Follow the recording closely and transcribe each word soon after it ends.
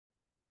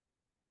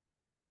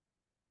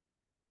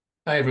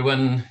Hi,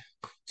 everyone.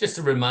 Just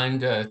a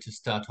reminder to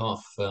start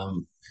off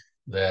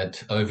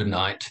that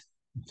overnight,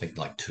 I think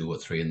like 2 or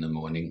 3 in the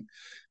morning,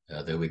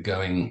 that we're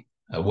going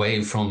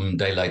away from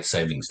daylight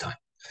savings time.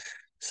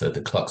 So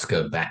the clocks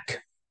go back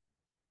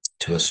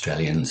to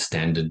Australian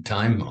Standard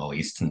Time or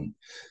Eastern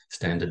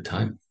Standard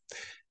Time.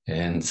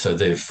 And so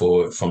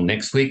therefore, from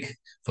next week,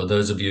 for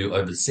those of you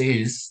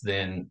overseas,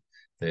 then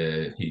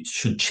you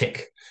should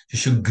check, you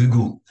should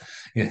Google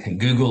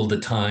the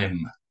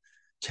time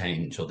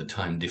change or the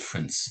time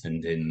difference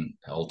and then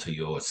alter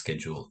your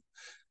schedule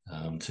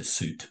to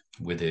suit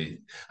whether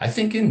I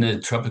think in the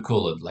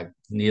tropical, like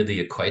near the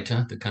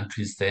equator, the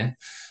countries there,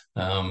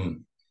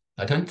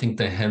 I don't think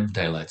they have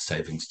daylight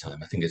savings time.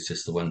 I think it's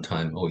just the one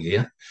time all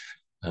year.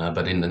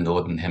 But in the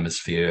northern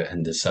hemisphere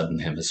and the southern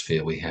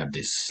hemisphere, we have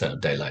this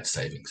daylight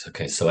savings.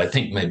 Okay, so I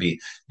think maybe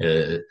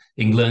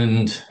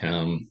England,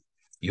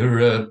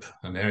 Europe,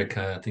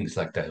 America, things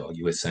like that, or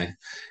USA.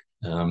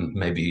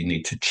 Maybe you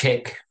need to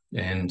check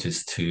and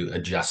just to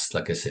adjust,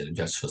 like I said,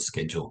 adjust your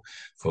schedule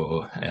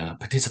for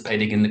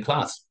participating in the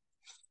class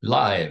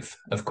live.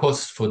 Of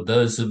course, for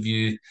those of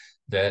you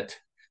that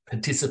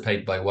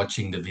participate by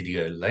watching the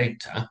video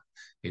later,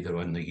 either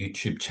on the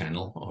YouTube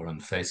channel or on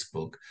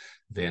Facebook,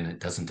 then it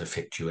doesn't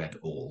affect you at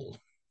all.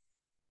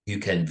 You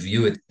can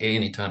view it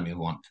anytime you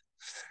want.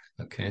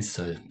 Okay,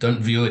 so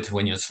don't view it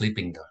when you're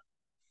sleeping, though.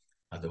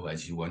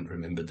 Otherwise, you won't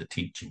remember the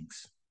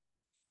teachings.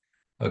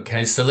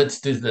 Okay, so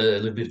let's do a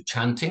little bit of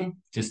chanting.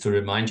 Just to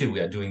remind you, we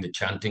are doing the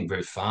chanting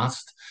very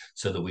fast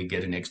so that we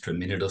get an extra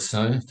minute or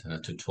so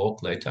to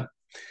talk later.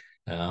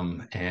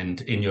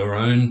 And in your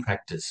own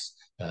practice,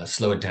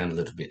 slow it down a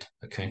little bit,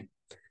 okay?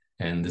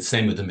 And the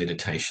same with the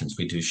meditations.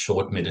 We do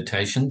short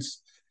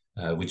meditations,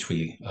 which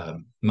we,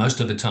 most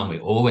of the time, we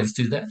always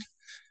do that,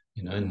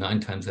 9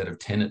 times out of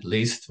 10 at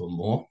least or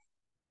more.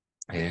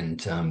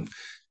 And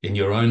in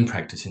your own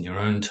practice, in your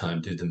own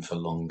time, do them for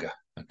longer,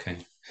 okay?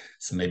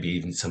 So maybe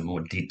even some more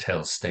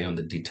details, stay on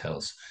the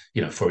details.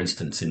 For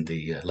instance, in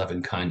the love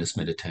and kindness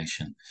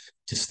meditation,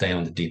 just stay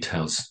on the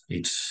details,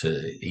 each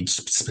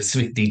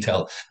specific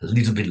detail a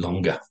little bit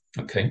longer,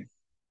 okay?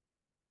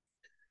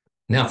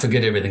 Now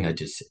forget everything I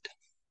just said.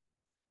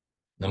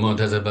 Namo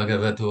Tassa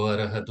Bhagavato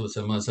Arahato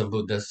Samma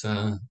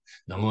Sambuddhassa.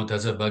 Namo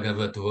Tassa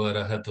Bhagavato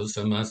Arahato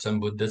Samma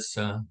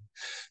Sambuddhassa.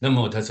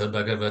 Namo Tassa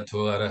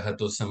Bhagavato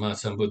Arahato Samma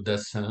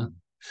Sambuddhassa.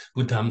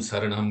 Buddham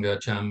Saranam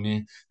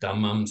Gacchami,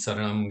 Dhammam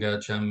Saranam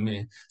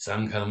Gacchami,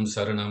 Sangham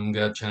Saranam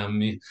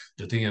Gacchami,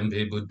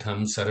 Dutiyampi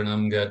Buddham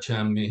Saranam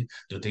Gacchami,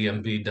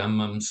 Dutiyampi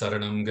Dhammam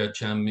Saranam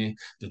Gacchami,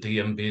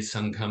 Dutiyampi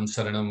Sangham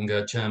Saranam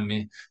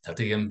Gacchami,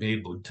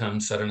 Tatiyampi Buddham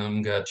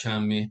Saranam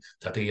Gacchami,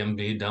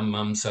 Tatiyampi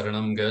Dhammam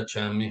Saranam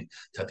Gacchami,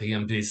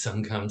 Tatiyampi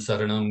Sangham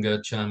Saranam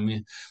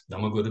Gacchami,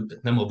 Namo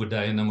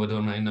Buddhaya, Namo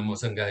Dharmaya, Namo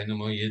Sanghaya,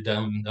 Namo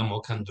Yidam,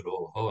 Namo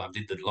Kandro. Oh, I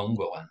did the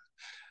longer one.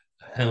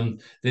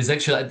 There's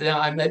actually,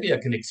 maybe I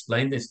can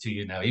explain this to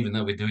you now, even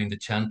though we're doing the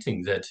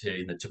chanting, that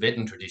in the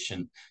Tibetan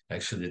tradition,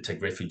 actually they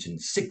take refuge in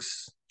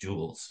 6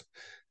 jewels.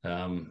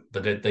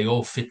 But they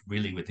all fit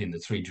really within the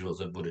 3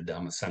 jewels of Buddha,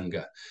 Dharma,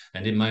 Sangha.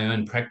 And in my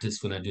own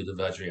practice, when I do the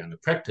Vajrayana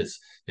practice,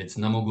 it's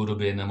Namo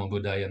Gurube, Namo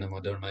Buddhaya,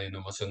 Namo Dharmaya,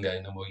 Namo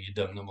Sanghaya, Namo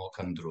Yidam, Namo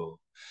Kandro.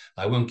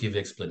 I won't give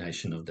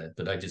explanation of that,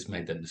 but I just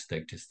made that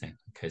mistake just then.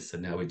 Okay, so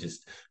now we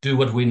just do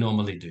what we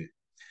normally do.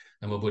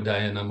 Namo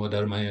Buddhaya, Namo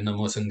Dharmaya,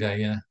 Namo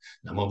Sanghaya.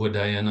 Namo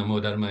Buddhaya,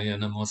 Namo Dharmaya,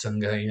 Namo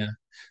Sanghaya.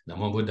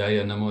 Namo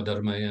Buddhaya, Namo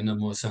Dharmaya,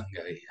 Namo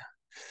Sanghaya.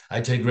 I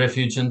take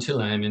refuge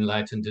until I am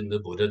enlightened in the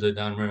Buddha, the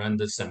Dharma, and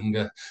the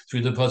Sangha.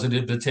 Through the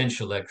positive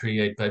potential I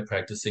create by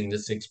practicing the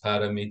 6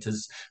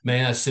 Paramitas,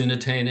 may I soon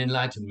attain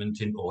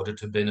enlightenment in order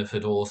to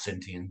benefit all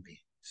sentient beings.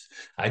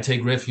 I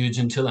take refuge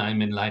until I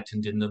am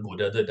enlightened in the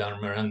Buddha, the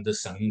Dharma, and the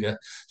Sangha.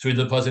 Through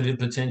the positive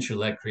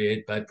potential I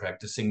create by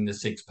practicing the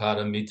 6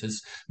 Paramitas,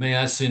 may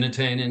I soon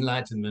attain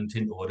enlightenment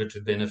in order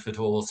to benefit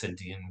all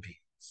sentient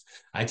beings.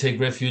 I take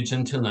refuge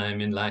until I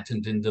am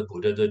enlightened in the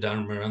Buddha, the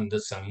Dharma, and the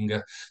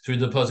Sangha. Through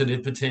the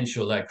positive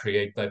potential I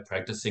create by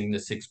practicing the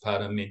 6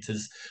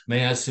 Paramitas,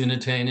 may I soon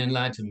attain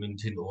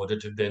enlightenment in order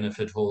to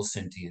benefit all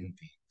sentient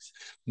beings.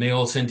 May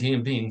all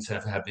sentient beings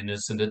have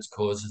happiness and its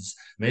causes.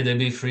 May they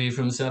be free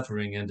from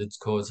suffering and its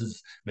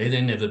causes. May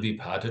they never be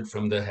parted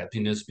from their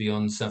happiness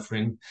beyond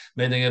suffering.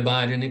 May they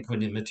abide in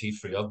equanimity,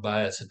 free of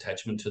bias,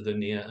 attachment to the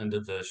near, and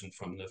aversion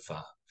from the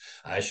far.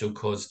 I shall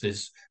cause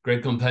this.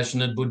 Great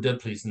compassionate Buddha,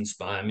 please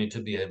inspire me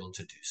to be able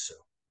to do so.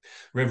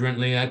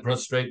 Reverently, I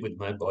prostrate with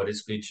my body,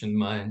 speech, and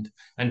mind,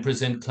 and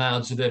present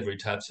clouds of every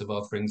types of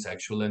offerings,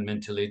 actual and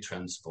mentally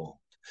transformed.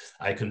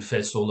 I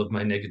confess all of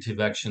my negative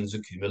actions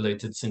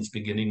accumulated since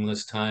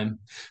beginningless time,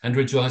 and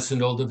rejoice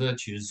in all the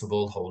virtues of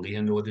all holy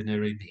and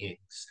ordinary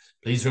beings.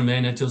 Please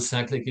remain until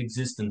cyclic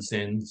existence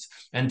ends,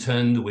 and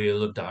turn the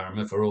wheel of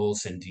Dharma for all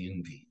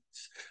sentient beings.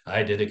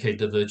 I dedicate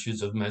the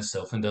virtues of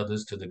myself and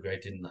others to the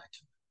great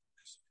enlightenment.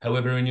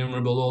 However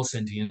innumerable all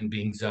sentient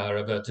beings are,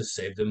 I vow to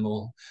save them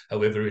all.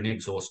 However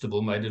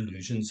inexhaustible my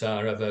delusions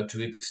are, I vow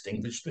to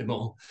extinguish them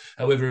all.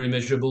 However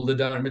immeasurable the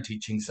Dharma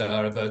teachings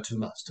are, I vow to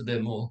master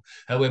them all.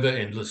 However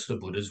endless the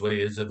Buddha's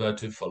way is, I vow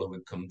to follow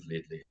it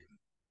completely.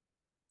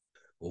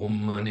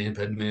 Om Mani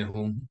Padme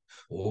Hum,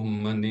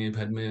 Om Mani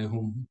Padme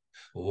Hum,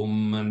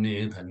 Om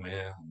Mani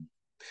Padme Hum.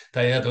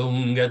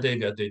 Tayatum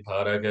Gati Gati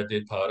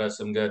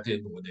Parasam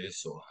Gati Bodhi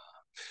Soha.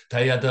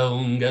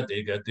 Tayatum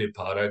Gati Gati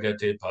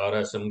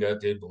Parasam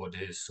Gati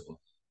Bodhi Soha.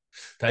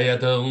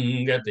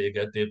 Tayatum Gati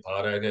Gati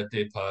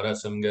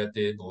Parasam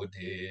Gati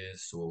Bodhi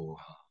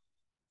Soha.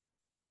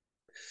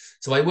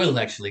 So I will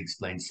actually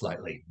explain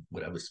slightly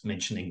what I was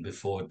mentioning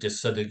before,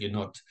 just so that you're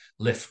not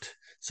left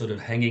sort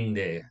of hanging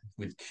there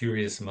with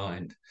curious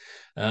mind.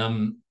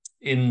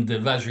 In the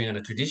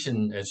Vajrayana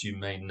tradition, as you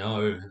may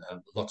know,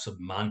 lots of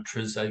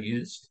mantras are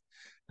used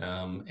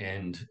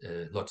and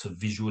lots of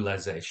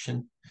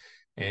visualization.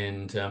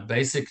 And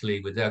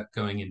basically, without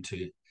going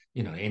into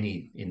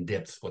any in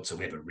depth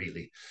whatsoever,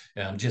 really,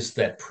 just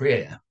that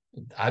prayer.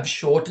 I've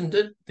shortened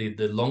it.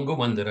 The longer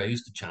one that I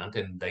used to chant,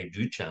 and they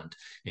do chant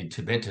in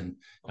Tibetan,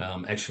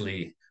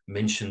 actually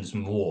mentions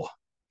more.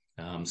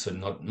 So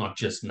not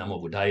just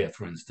Namo Buddhaya,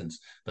 for instance,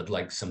 but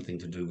like something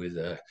to do with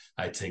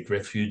I take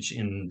refuge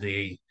in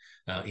the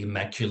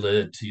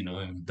immaculate,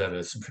 that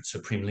are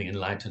supremely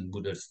enlightened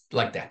Buddhas,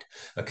 like that.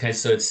 Okay,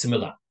 so it's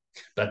similar.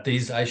 But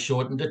these, I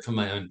shortened it for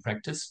my own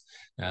practice.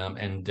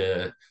 And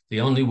the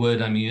only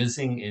word I'm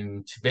using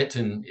in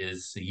Tibetan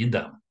is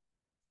yidam.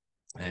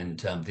 And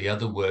the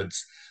other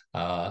words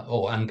are,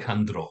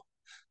 ankandro.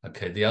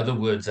 Okay, the other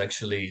words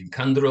actually,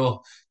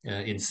 kandro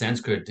in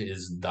Sanskrit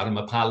is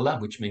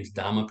dharmapala, which means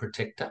dharma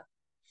protector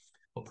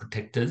or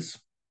protectors.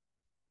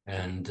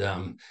 And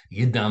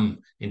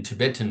yidam in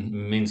Tibetan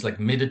means like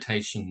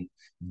meditation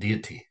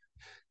deity.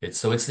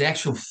 So it's the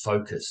actual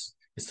focus,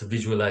 it's the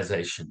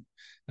visualization,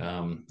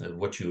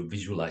 what you're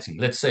visualizing.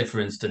 Let's say, for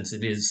instance,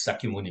 it is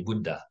Sakyamuni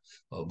Buddha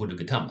or Buddha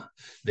Gautama.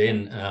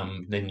 Then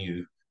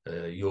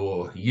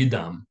your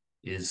yidam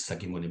is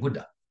Sakyamuni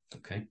Buddha.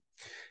 Okay.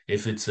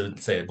 If it's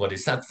say a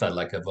bodhisattva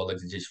like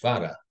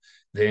Avalokiteshvara,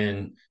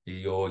 then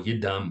your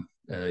yidam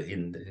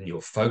in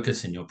your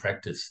focus in your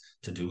practice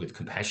to do with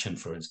compassion,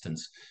 for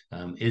instance,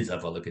 is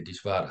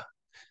Avalokiteshvara.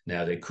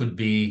 Now there could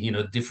be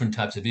different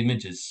types of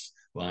images.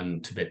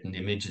 One Tibetan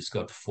image has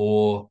got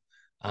 4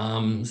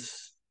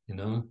 arms,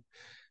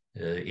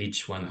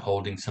 each one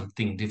holding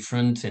something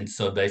different. And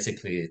so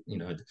basically,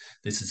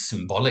 this is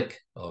symbolic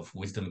of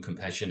wisdom,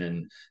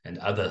 compassion, and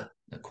other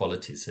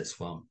qualities as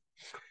well.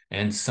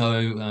 And so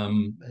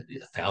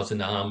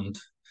 1,000-armed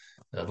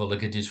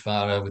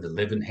Avalokiteshvara with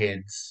 11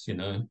 heads,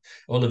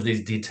 all of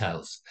these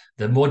details.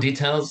 The more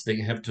details that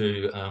you have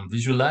to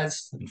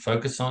visualize and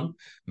focus on,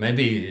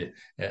 maybe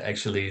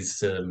actually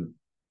is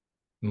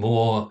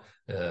more,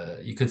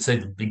 you could say,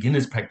 the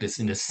beginner's practice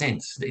in a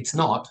sense. It's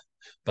not,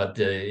 but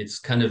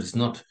it's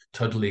not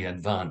totally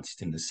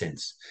advanced in the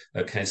sense.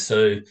 Okay,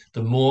 so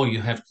the more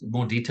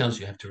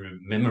details you have to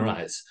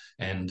memorize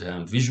and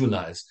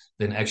visualize,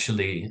 then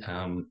actually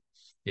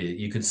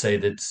you could say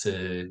that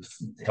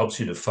helps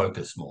you to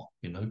focus more,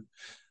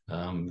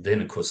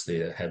 then of course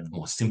they have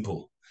more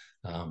simple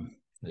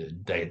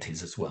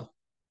deities as well.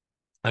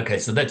 Okay,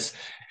 so that's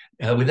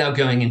without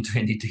going into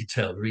any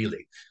detail,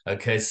 really.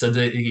 Okay, so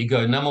you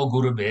go Namo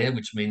Guru Bear,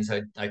 which means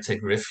I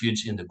take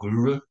refuge in the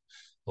Guru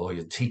or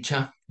your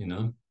teacher,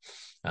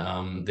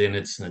 then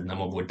it's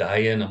Namo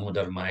Buddhaya, Namo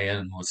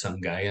Dharmaya, Namo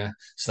Sanghaya,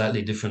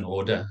 slightly different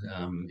order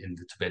in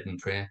the Tibetan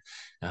prayer.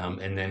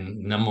 And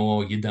then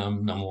Namo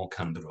Yidam, Namo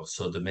Kandro.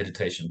 So the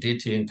meditation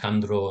deity in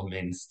Kandro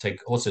means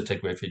also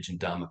take refuge in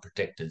Dharma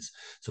protectors.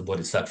 So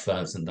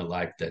bodhisattvas and the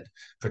like that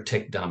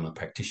protect Dharma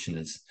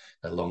practitioners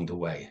along the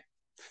way.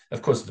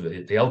 Of course,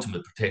 the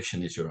ultimate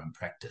protection is your own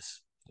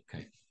practice.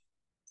 Okay.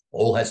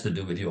 All has to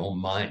do with your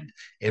own mind.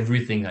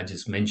 Everything I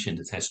just mentioned,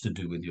 it has to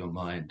do with your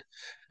mind.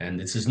 And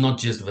this is not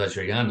just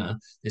Vajrayana,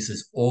 this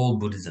is all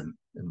Buddhism.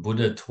 And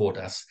Buddha taught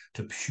us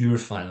to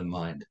purify the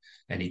mind.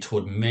 And he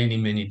taught many,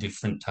 many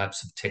different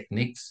types of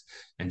techniques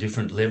and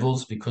different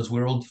levels because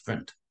we're all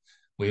different.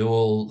 We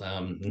all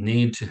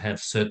need to have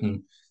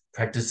certain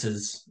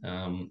practices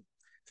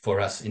for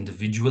us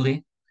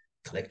individually,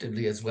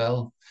 collectively as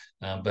well.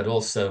 But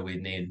also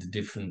we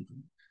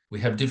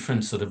have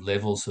different sort of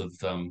levels of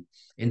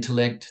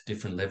intellect,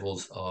 different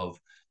levels of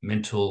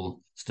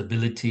mental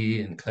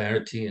stability and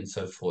clarity and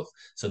so forth.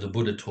 So the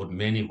Buddha taught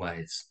many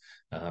ways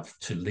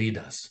to lead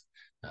us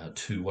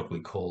to what we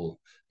call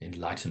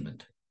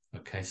enlightenment.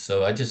 Okay,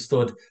 so I just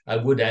thought I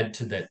would add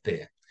to that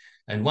there.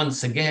 And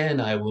once again,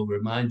 I will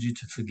remind you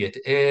to forget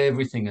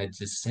everything I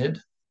just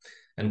said,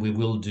 and we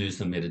will do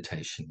some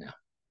meditation now.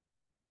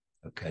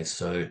 Okay,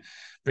 so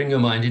bring your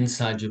mind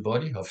inside your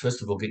body, or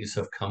first of all, get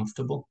yourself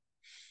comfortable,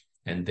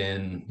 and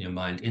then your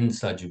mind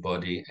inside your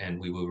body, and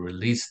we will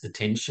release the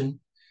tension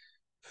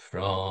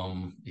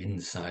from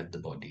inside the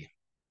body.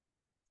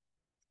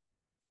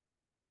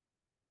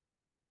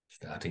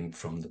 Starting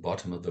from the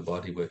bottom of the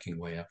body, working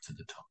way up to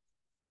the top.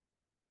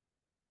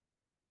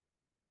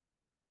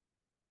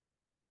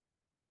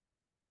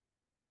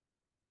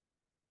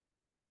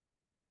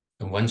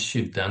 And once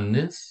you've done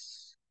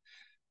this,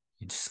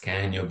 you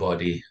scan your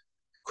body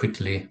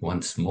quickly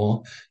once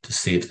more to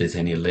see if there's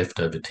any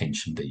leftover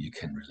tension that you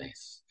can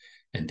release.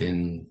 And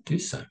then do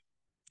so,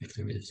 if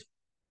there is.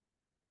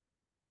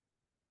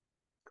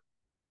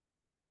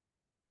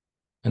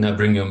 And now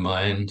bring your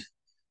mind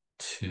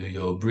to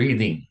your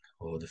breathing,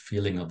 or the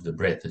feeling of the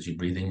breath as you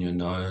breathe in your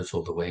nose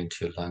all the way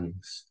into your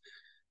lungs,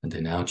 and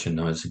then out your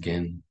nose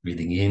again,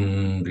 breathing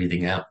in,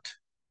 breathing out.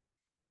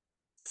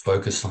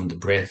 Focus on the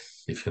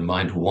breath. If your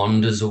mind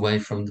wanders away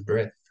from the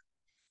breath,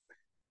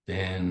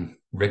 then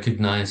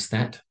recognize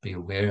that, be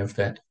aware of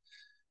that,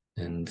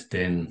 and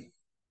then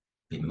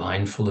be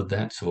mindful of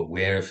that. So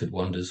aware if it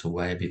wanders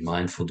away, be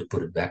mindful to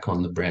put it back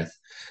on the breath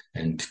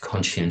and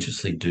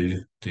conscientiously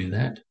do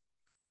that.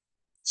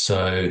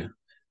 So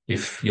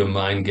if your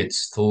mind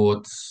gets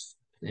thoughts,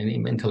 any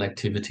mental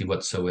activity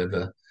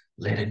whatsoever,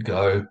 let it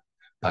go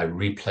by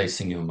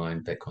replacing your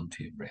mind back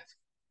onto your breath.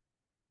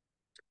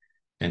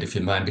 And if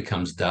your mind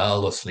becomes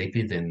dull or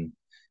sleepy, then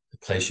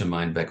place your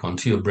mind back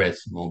onto your breath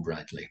more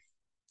brightly.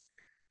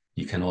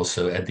 You can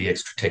also add the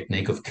extra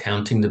technique of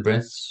counting the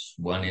breaths.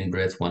 1 in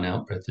breath, 1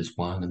 out breath is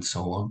 1, and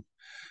so on.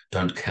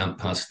 Don't count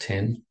past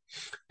 10.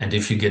 And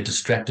if you get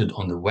distracted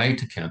on the way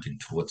to counting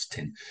towards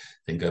 10,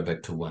 then go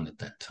back to 1 at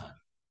that time.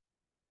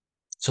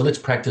 So let's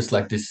practice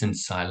like this in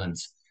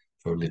silence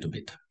for a little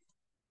bit.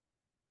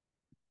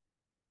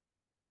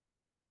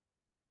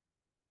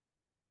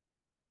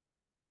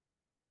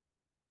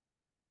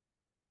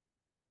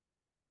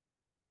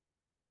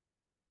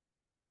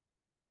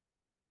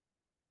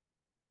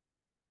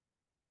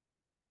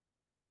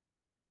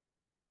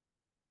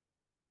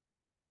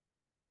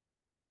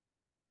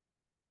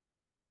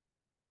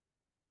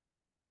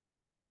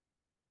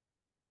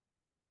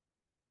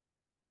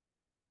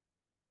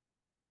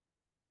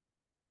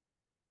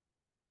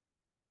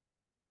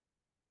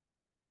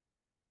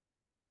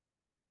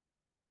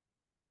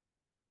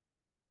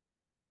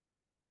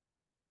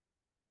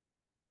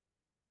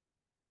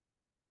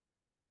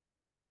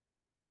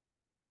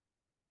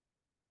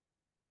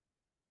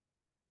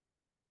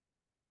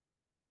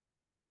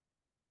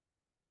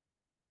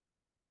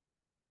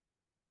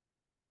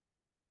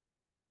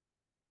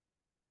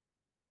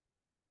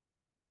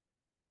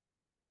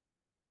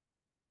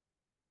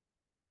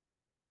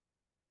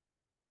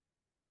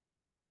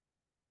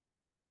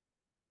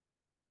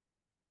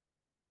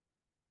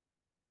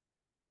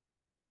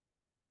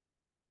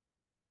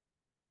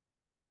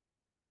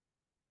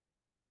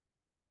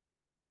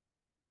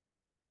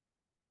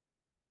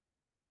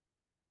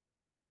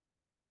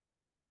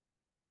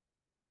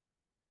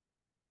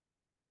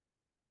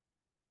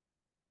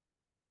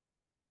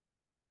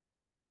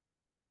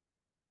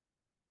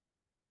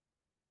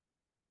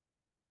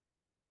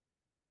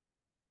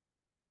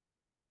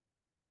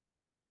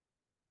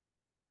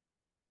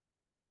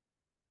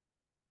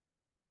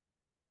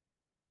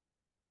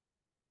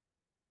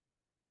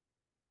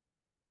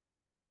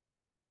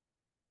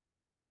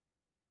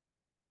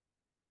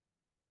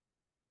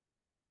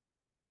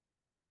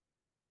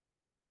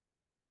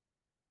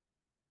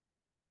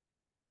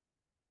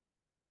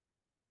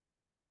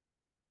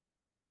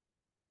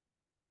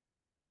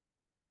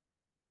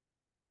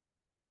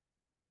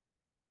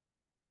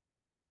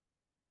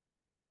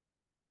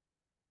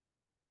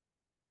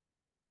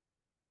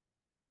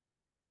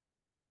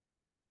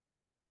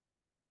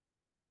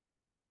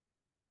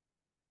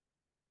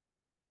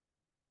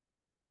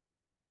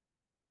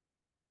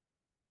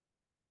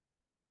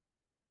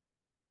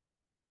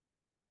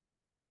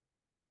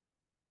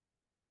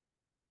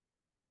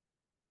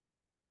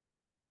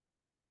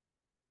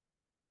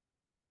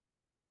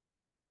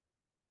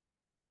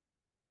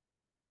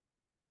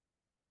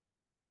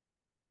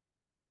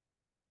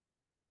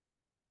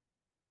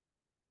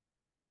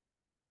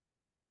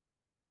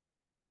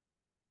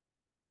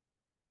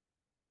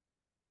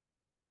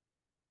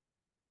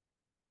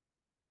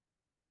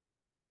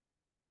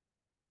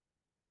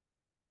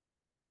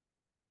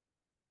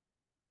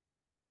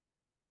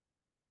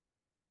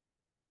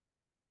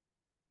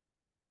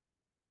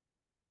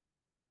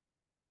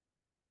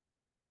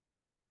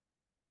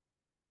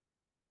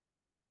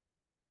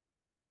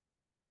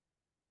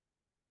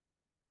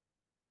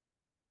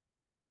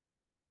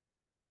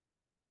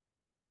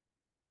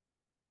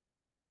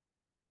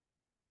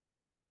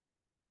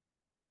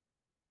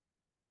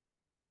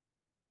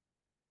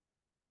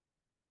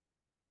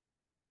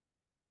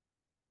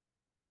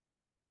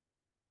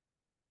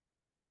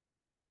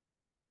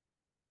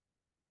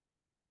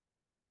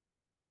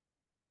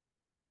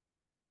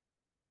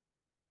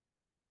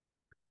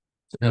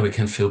 So now we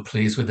can feel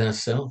pleased with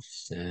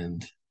ourselves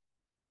and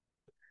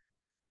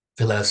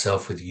fill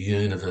ourselves with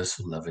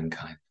universal love and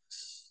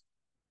kindness.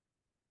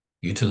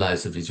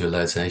 Utilize the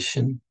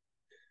visualization,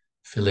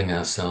 filling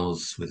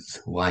ourselves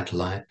with white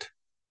light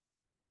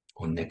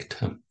or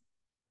nectar.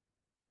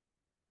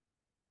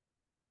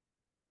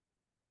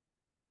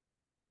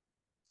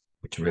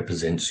 Which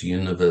represents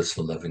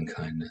universal love and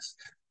kindness.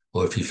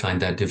 Or if you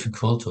find that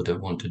difficult or don't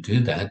want to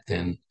do that,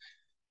 then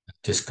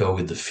just go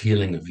with the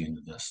feeling of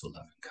universal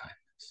love and kindness.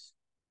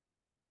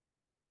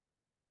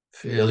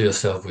 Feel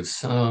yourself with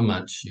so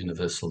much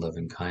universal love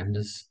and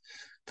kindness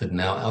that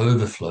now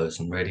overflows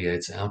and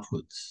radiates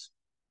outwards,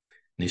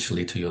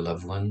 initially to your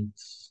loved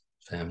ones,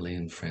 family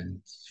and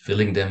friends,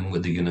 filling them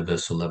with the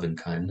universal love and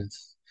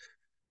kindness.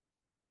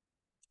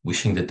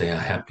 wishing that they are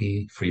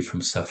happy, free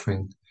from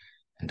suffering,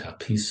 and are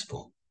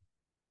peaceful.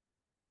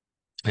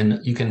 And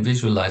you can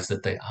visualize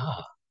that they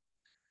are.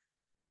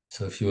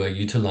 So if you are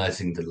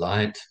utilizing the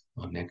light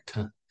or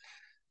nectar,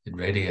 it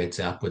radiates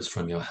outwards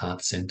from your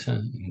heart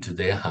center into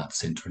their heart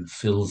center and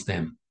fills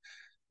them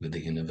with the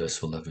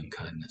universal love and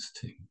kindness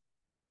too.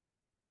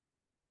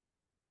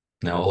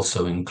 Now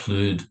also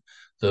include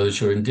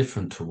those you're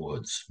indifferent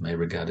towards, may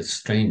regard as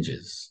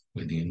strangers,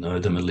 whether you know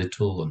them a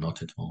little or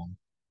not at all.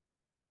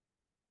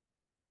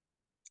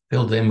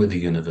 Fill them with the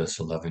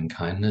universal love and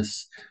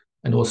kindness,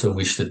 and also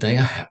wish that they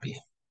are happy,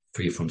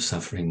 free from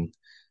suffering,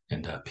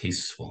 and are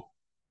peaceful.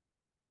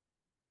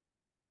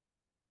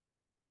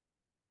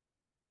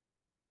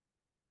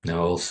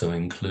 Now also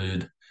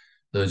include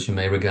those you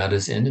may regard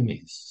as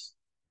enemies,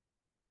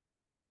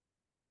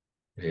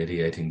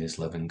 radiating this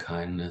love and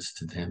kindness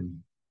to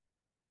them,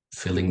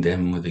 filling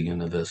them with the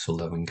universal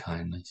love and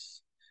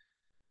kindness.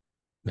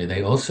 May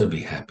they also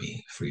be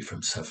happy, free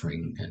from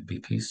suffering, and be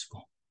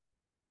peaceful.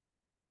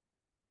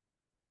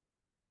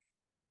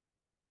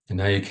 And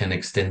now you can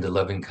extend the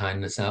loving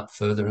kindness out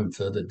further and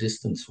further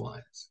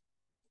distance-wise.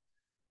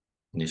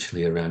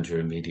 Initially around your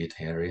immediate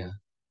area.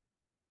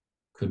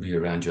 Could be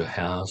around your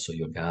house or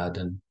your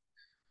garden.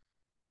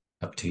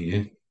 Up to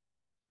you.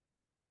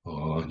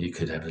 Or you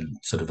could have a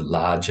sort of a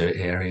larger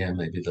area,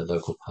 maybe the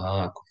local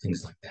park, or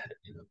things like that,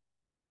 you know.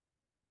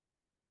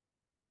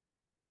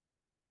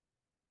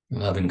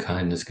 Loving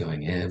kindness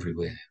going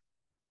everywhere.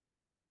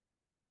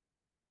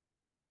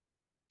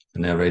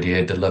 And now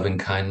radiate the loving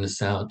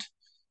kindness out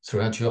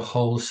throughout your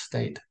whole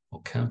state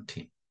or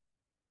county.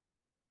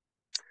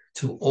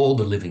 To all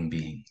the living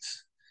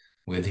beings,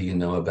 whether you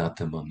know about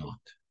them or not.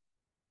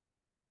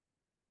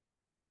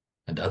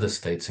 And other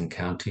states and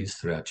counties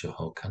throughout your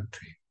whole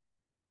country.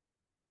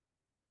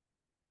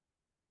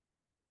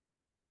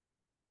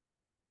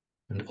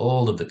 And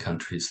all of the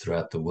countries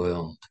throughout the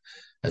world,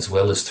 as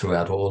well as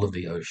throughout all of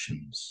the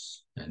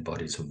oceans and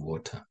bodies of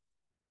water,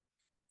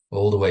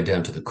 all the way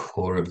down to the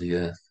core of the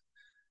earth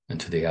and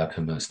to the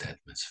outermost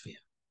atmosphere.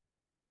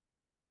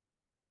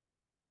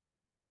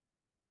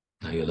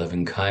 Now your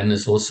loving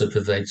kindness also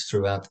pervades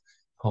throughout the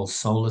whole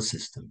solar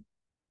system.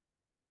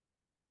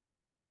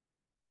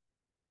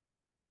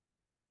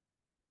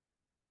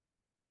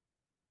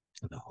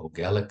 And the whole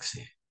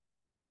galaxy.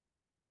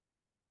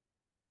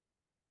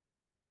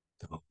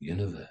 The whole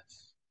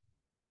universe.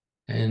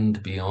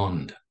 And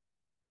beyond.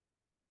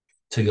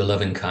 So your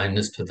loving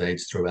kindness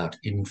pervades throughout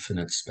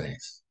infinite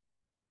space.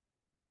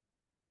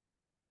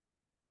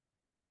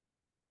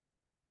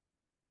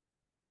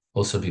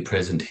 Also be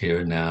present here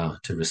and now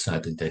to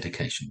recite the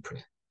dedication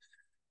prayer.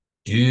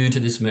 Due to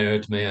this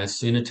merit, may I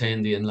soon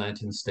attain the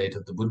enlightened state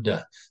of the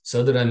Buddha,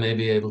 so that I may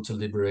be able to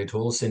liberate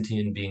all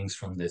sentient beings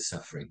from their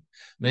suffering.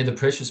 May the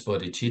precious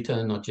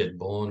bodhicitta, not yet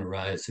born,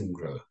 arise and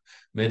grow.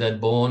 May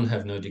that born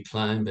have no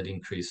decline, but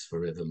increase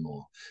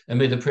forevermore. And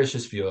may the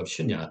precious view of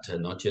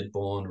shunyata, not yet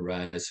born,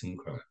 arise and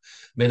grow.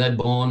 May that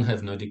born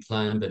have no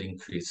decline, but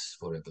increase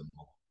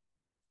forevermore.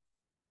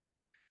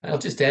 I'll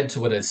just add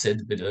to what I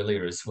said a bit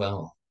earlier as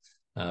well.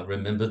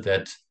 Remember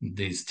that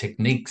these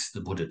techniques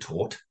the Buddha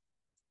taught,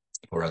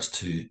 for us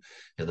to,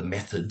 the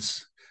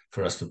methods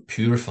for us to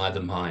purify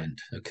the mind,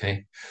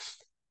 okay?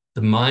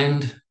 The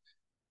mind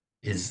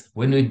is,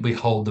 when we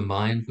behold the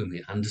mind, when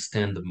we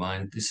understand the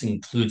mind, this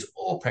includes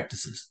all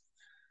practices,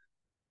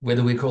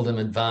 whether we call them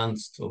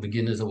advanced or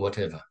beginners or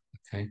whatever,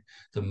 okay?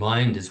 The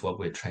mind is what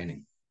we're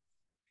training.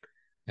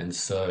 And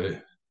so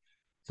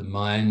the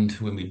mind,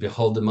 when we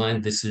behold the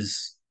mind, this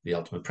is the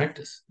ultimate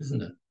practice,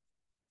 isn't it?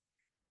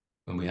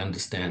 When we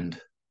understand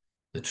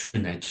the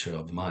true nature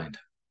of the mind,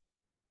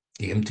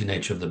 the empty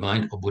nature of the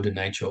mind, or Buddha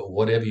nature, or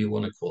whatever you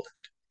want to call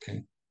it,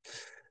 okay?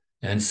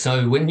 And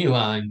so when you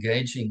are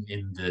engaging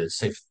in the,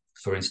 say,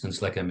 for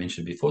instance, like I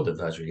mentioned before, the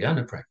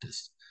Vajrayana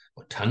practice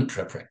or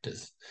Tantra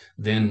practice,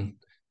 then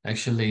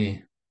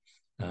actually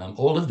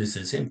all of this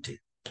is empty.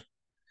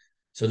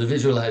 So the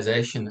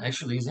visualization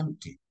actually is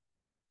empty.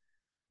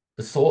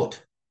 The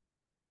thought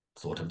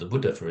of the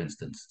Buddha, for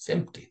instance, is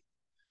empty.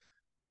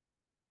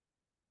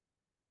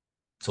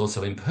 It's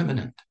also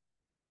impermanent.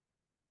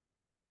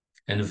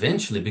 And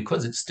eventually,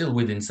 because it's still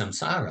within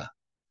samsara,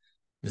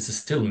 this is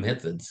still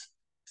methods,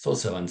 it's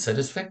also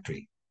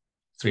unsatisfactory.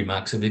 3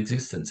 marks of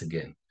existence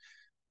again.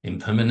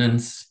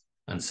 Impermanence,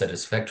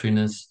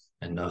 unsatisfactoriness,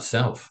 and no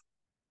self.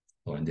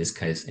 Or in this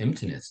case,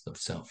 emptiness of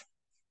self.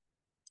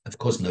 Of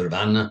course,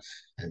 nirvana,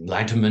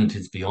 enlightenment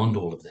is beyond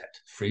all of that,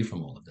 free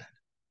from all of that.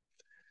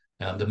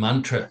 Now, the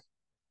mantra,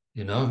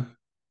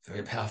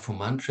 very powerful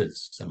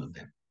mantras, some of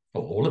them,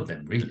 or all of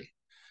them, really.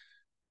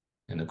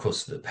 And of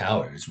course, the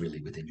power is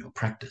really within your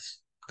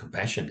practice.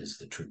 Compassion is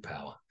the true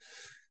power,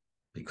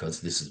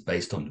 because this is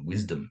based on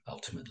wisdom,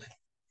 ultimately.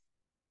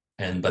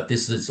 But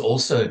this is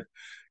also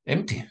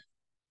empty.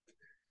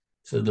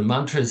 So the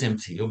mantra is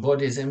empty. Your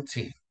body is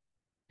empty.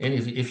 And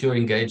if you're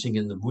engaging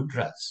in the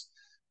mudras,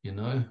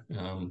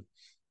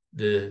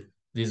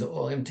 these are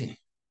all empty.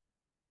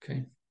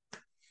 Okay.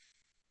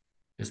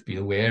 Just be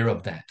aware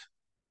of that.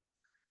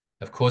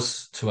 Of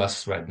course, to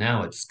us right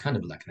now, it's kind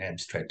of like an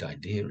abstract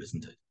idea,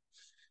 isn't it?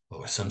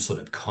 Or some sort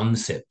of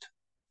concept,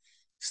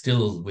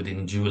 still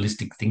within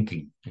dualistic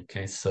thinking.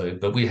 Okay, so,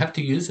 but we have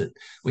to use it.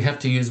 We have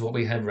to use what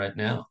we have right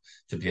now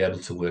to be able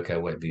to work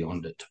our way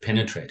beyond it, to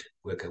penetrate it,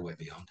 work our way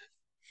beyond it.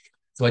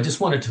 So I just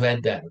wanted to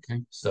add that.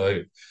 Okay, so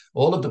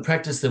all of the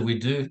practice that we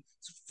do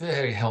is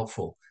very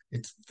helpful.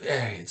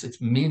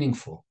 It's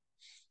meaningful.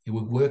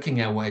 We're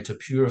working our way to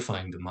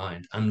purifying the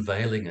mind,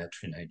 unveiling our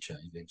true nature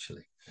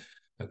eventually.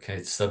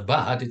 Okay, so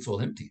but it's all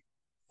empty.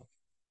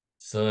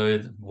 So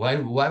why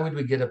would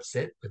we get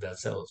upset with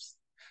ourselves?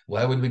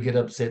 Why would we get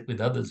upset with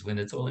others when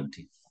it's all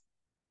empty?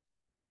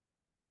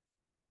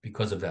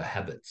 Because of our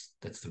habits.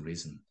 That's the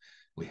reason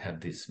we have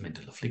these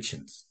mental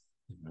afflictions.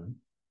 You know?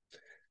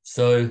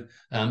 So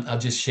I'll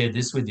just share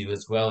this with you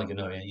as well. You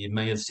know, you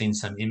may have seen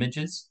some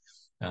images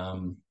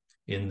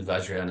in the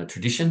Vajrayana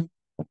tradition,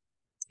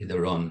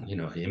 either on, you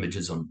know,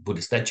 images on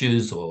Buddha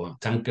statues or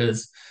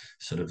tankas,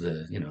 sort of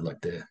the, you know,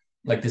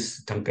 like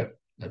this tanka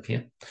up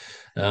here.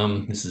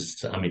 This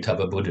is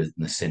Amitabha Buddha in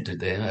the center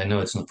there. I know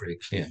it's not very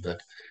clear,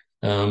 but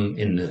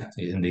in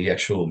the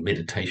actual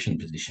meditation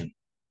position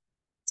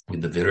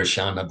with the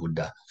Virashana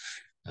Buddha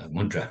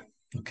mudra.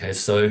 Okay,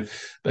 so,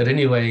 but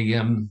anyway,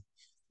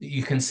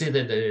 you can see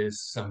that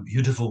there's some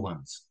beautiful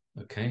ones.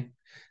 Okay,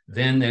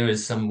 then there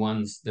is some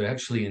ones that are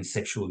actually in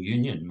sexual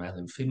union, male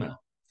and female.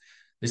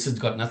 This has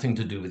got nothing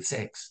to do with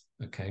sex.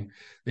 Okay,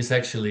 this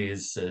actually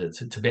is a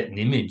Tibetan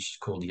image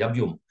called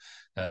Yabyum,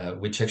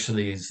 which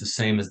actually is the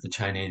same as the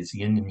Chinese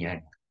yin and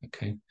yang.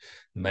 Okay,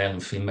 male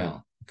and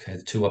female. Okay,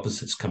 the two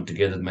opposites come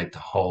together to make the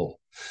whole.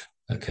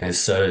 Okay,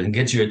 so it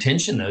gets your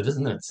attention though,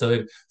 doesn't it?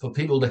 So for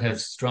people to have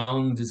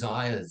strong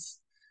desires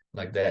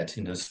like that,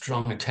 you know,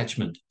 strong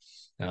attachment,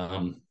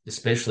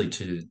 especially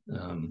to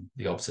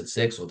the opposite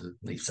sex, or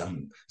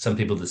some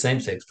people the same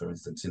sex, for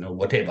instance, you know,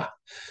 whatever.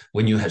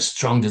 When you have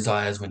strong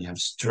desires, when you have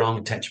strong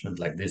attachment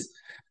like this,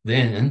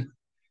 then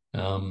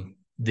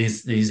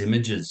these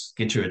images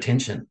get your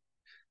attention,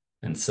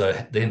 and so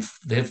then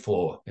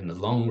therefore, in the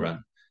long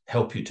run,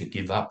 help you to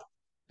give up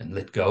and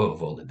let go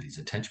of all of these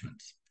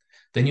attachments.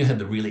 Then you have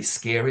the really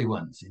scary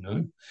ones, you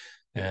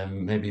know,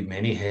 maybe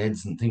many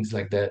heads and things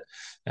like that.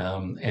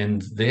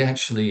 And they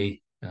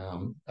actually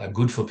are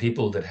good for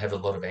people that have a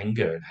lot of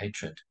anger and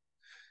hatred,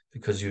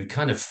 because you're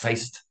kind of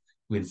faced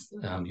with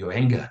your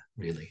anger,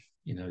 really,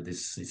 you know,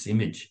 this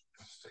image.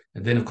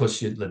 And then, of course,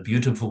 the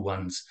beautiful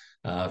ones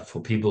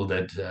for people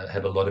that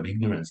have a lot of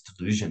ignorance,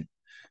 delusion,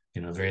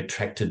 you know, very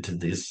attracted to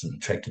this and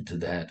attracted to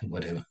that and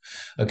whatever.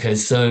 Okay,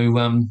 so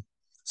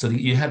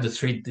you have the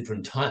three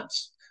different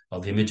types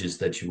of images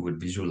that you would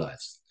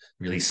visualize.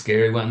 Really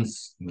scary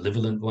ones,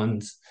 malevolent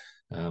ones,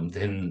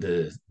 then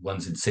the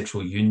ones in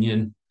sexual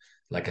union.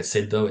 Like I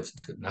said, though, it's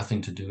got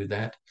nothing to do with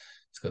that.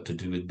 It's got to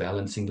do with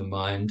balancing the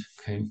mind,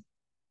 okay?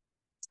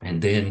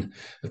 And then,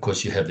 of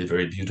course, you have the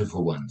very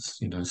beautiful ones,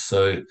 you know,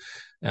 so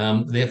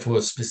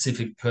therefore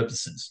specific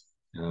purposes.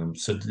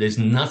 So there's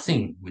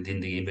nothing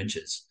within the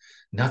images,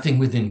 nothing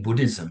within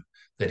Buddhism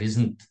that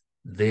isn't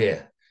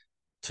there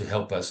to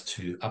help us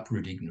to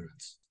uproot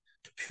ignorance,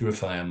 to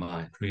purify our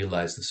mind,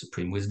 realize the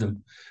supreme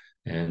wisdom,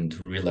 and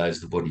realize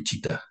the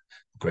bodhicitta,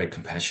 great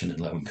compassion and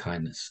loving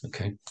kindness.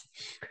 Okay,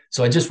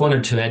 so I just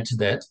wanted to add to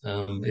that.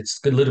 It's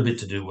got a little bit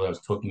to do with what I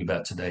was talking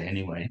about today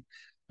anyway.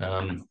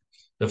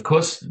 Of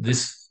course,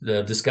 this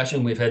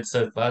discussion we've had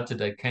so far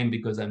today came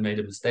because I made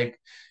a mistake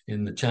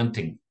in the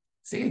chanting.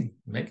 See,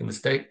 make a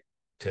mistake,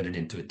 turn it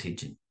into a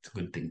teaching. It's a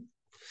good thing.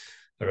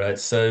 All right,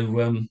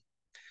 so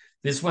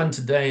this one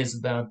today is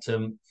about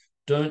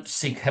don't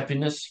seek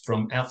happiness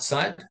from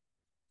outside,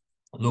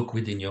 look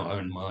within your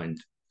own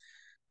mind.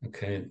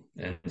 Okay,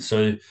 and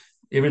so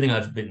everything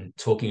I've been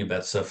talking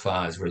about so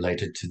far is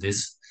related to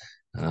this.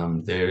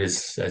 There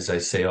is, as I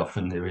say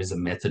often, there is a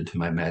method to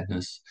my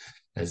madness,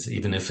 as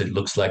even if it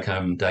looks like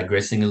I'm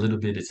digressing a little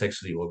bit, it's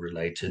actually all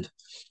related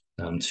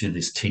to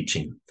this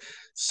teaching.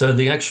 So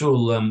the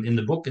actual, in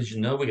the book, as you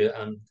know, we're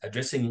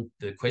addressing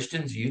the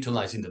questions,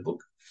 utilizing the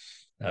book.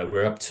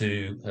 We're up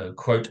to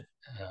quote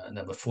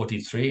number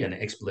 43 and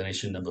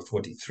explanation number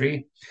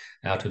 43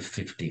 out of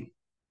 50.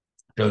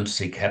 Don't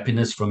seek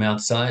happiness from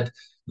outside.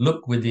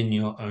 Look within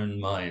your own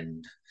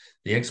mind.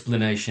 The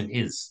explanation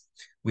is,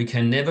 we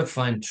can never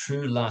find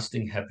true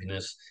lasting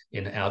happiness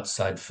in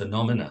outside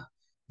phenomena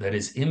that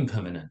is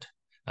impermanent,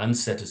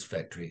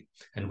 unsatisfactory,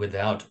 and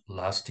without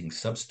lasting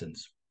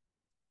substance.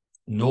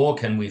 Nor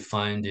can we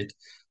find it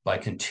by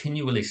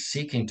continually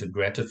seeking to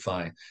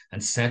gratify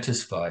and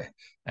satisfy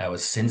our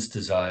sense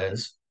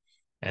desires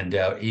and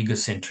our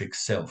egocentric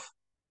self.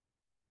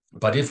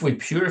 But if we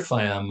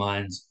purify our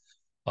minds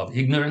of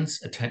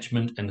ignorance,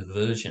 attachment, and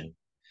aversion,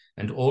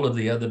 and all of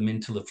the other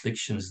mental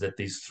afflictions that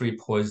these three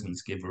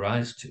poisons give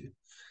rise to,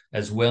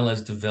 as well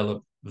as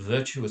develop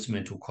virtuous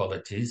mental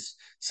qualities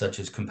such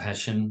as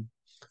compassion,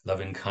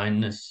 loving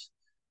kindness,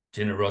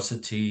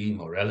 generosity,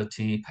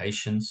 morality,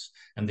 patience,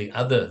 and the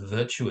other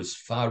virtuous,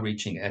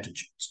 far-reaching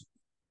attitudes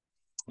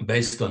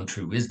based on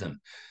true wisdom,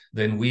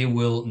 then we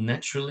will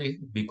naturally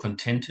be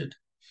contented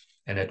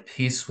and at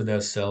peace with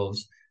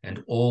ourselves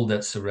and all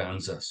that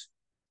surrounds us,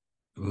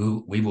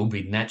 we will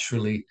be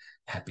naturally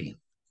happy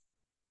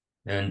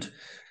and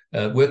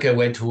work our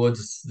way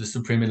towards the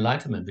supreme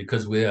enlightenment,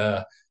 because we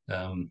are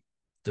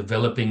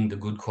developing the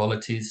good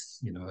qualities,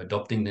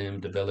 adopting them,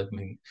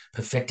 developing,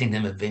 perfecting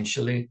them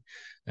eventually,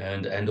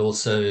 and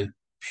also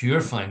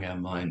purifying our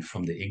mind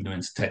from the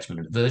ignorance, attachment,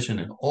 and aversion,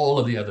 and all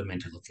of the other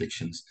mental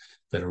afflictions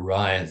that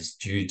arise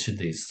due to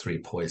these three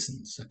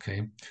poisons,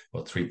 okay,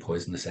 or three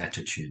poisonous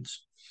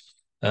attitudes.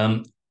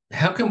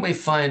 How can we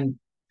find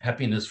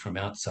happiness from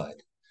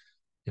outside?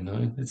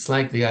 It's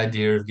like the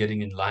idea of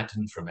getting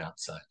enlightened from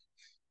outside.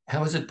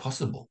 How is it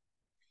possible?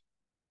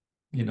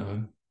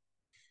 We're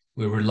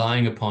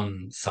relying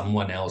upon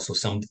someone else or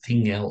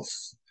something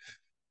else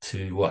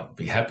to what?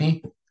 Be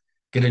happy?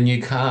 Get a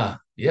new car.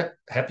 Yep,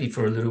 happy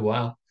for a little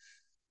while.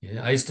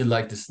 Yeah, I used to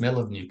like the smell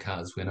of new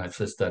cars when I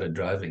first started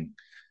driving.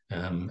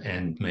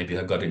 And maybe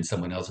I got in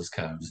someone else's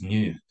car. It was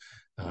new.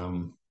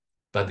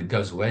 But it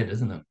goes away,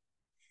 doesn't it?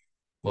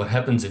 What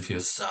happens if you're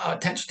so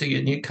attached to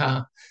your new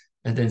car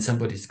and then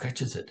somebody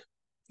scratches it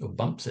or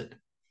bumps it?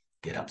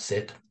 Get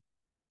upset.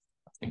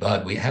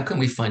 But how can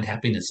we find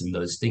happiness in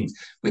those things?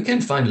 We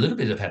can find a little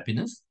bit of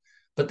happiness,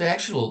 but the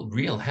actual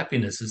real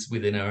happiness is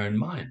within our own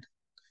mind.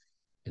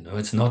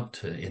 It's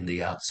not in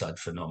the outside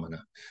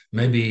phenomena.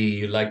 Maybe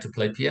you like to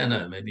play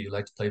piano, maybe you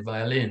like to play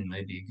violin,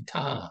 maybe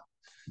guitar,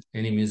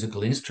 any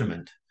musical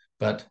instrument,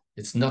 but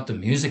it's not the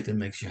music that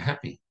makes you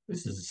happy.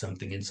 This is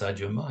something inside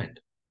your mind.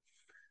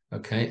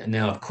 Okay, and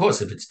now, of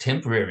course, if it's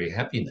temporary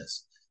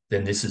happiness,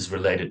 then this is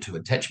related to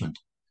attachment,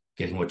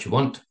 getting what you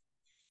want,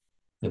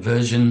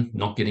 aversion,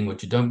 not getting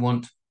what you don't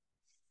want,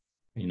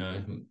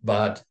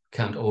 but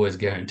can't always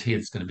guarantee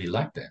it's going to be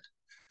like that.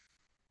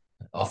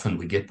 Often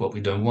we get what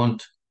we don't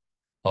want.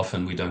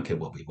 Often we don't get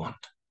what we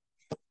want.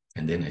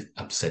 And then it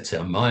upsets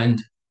our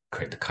mind,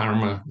 create the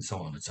karma, and so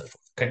on and so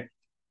forth. Okay.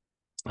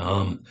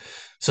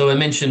 So I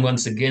mentioned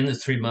once again the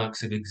three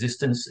marks of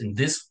existence. In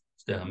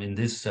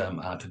this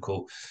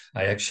article,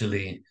 I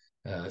actually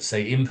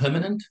say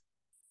impermanent,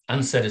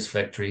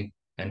 unsatisfactory,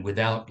 and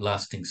without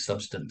lasting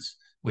substance,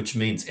 which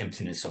means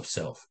emptiness of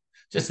self.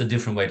 Just a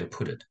different way to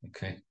put it,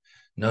 okay?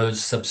 No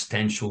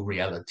substantial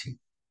reality,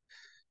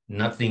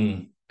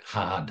 nothing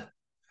hard,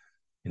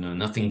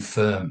 nothing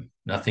firm,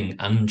 nothing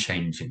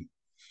unchanging.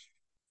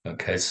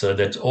 Okay, so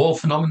that's all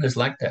phenomena is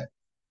like that.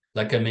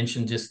 Like I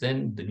mentioned just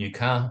then, the new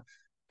car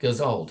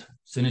goes old.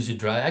 As soon as you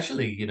drive,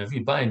 actually, if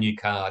you buy a new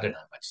car, I don't know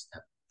how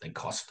much they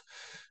cost,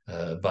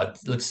 but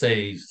let's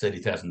say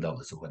 $30,000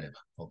 or whatever,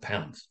 or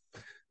pounds.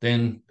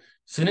 Then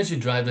as soon as you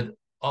drive it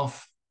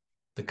off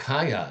the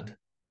car yard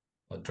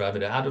or drive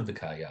it out of the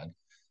car yard,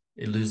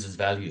 it loses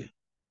value.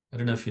 I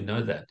don't know if you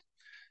know that.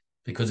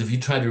 Because if you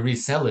try to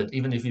resell it,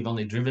 even if you've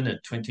only driven it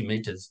 20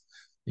 meters,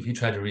 if you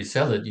try to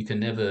resell it, you can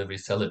never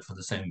resell it for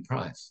the same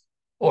price.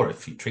 Or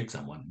if you trick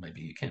someone, maybe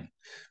you can.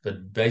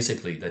 But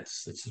basically,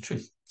 that's the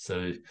truth.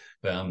 So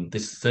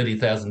this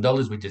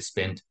 $30,000 we just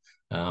spent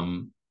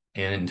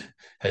and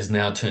has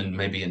now turned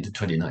maybe into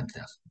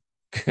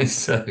 29,000.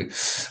 So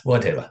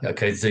whatever.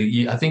 Okay, so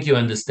I think you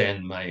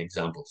understand my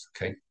examples.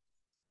 Okay,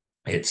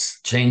 it's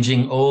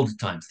changing all the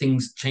time.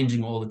 Things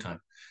changing all the time.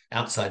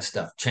 Outside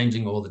stuff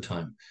changing all the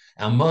time.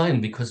 Our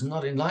mind, because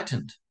not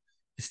enlightened,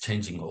 is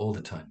changing all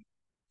the time.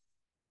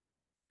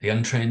 The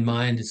untrained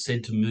mind is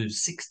said to move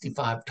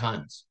 65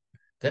 times.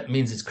 That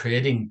means it's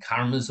creating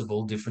karmas of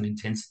all different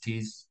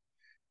intensities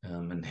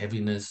and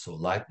heaviness or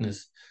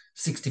lightness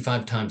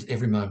 65 times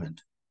every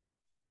moment.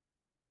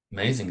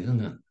 Amazing,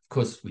 isn't it? Of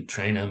course, we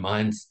train our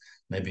minds,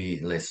 maybe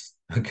less.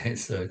 Okay,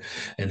 so,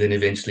 and then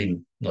eventually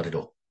not at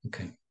all.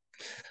 Okay.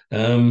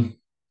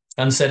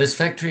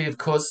 Unsatisfactory, of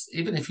course,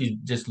 even if you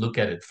just look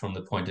at it from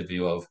the point of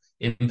view of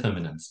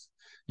impermanence,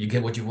 you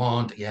get what you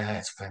want. Yeah,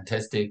 it's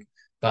fantastic,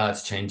 but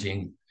it's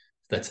changing.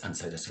 That's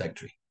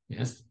unsatisfactory.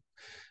 Yes.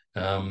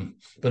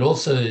 But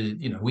also,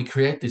 we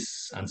create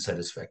this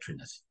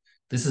unsatisfactoriness.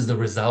 This is the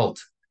result.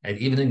 And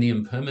even in the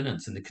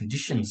impermanence and the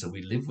conditions that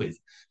we live with,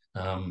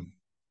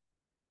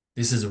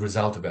 this is a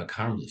result of our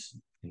karmas,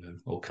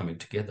 all coming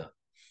together,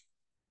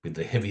 with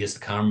the heaviest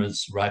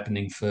karmas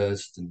ripening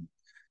first, and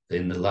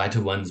then the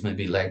lighter ones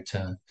maybe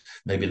later.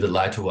 Maybe the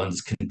lighter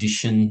ones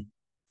condition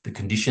the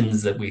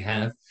conditions that we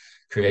have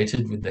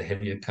created with the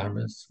heavier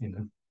karmas,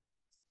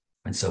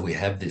 And so we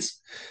have this.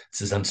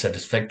 This is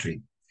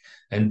unsatisfactory.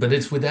 But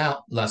it's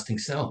without lasting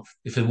self.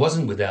 If it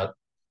wasn't without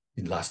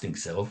lasting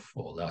self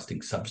or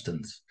lasting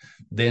substance,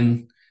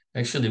 then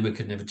actually we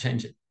could never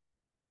change it.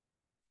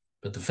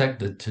 But the fact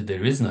that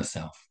there is no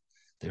self,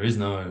 there is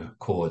no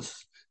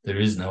cause, there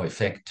is no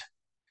effect,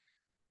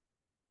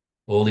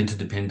 all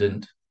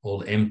interdependent,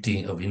 all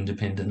empty of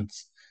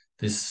independence,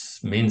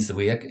 this means that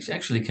we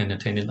actually can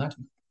attain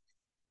enlightenment.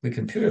 We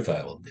can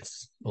purify all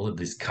of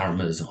these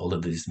karmas, all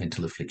of these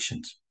mental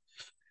afflictions.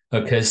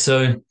 Okay,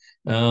 so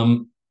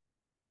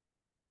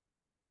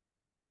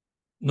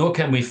nor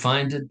can we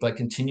find it by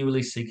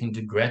continually seeking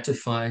to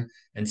gratify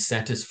and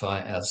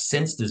satisfy our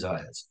sense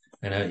desires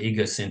and our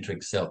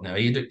egocentric self. Now,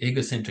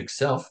 egocentric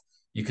self,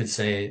 you could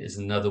say, is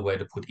another way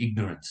to put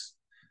ignorance,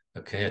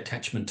 okay,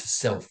 attachment to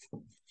self.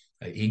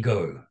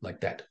 ego,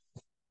 like that.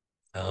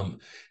 And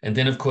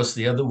then, of course,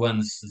 the other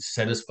ones that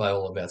satisfy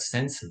all of our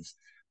senses.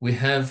 We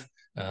have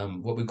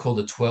what we call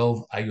the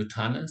 12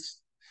 Ayutanas,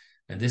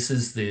 and this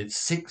is the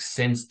 6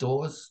 sense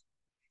doors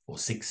or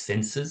 6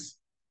 senses,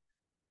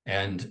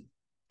 and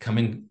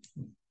having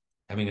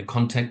a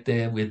contact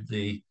there with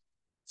the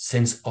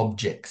sense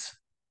objects.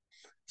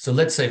 So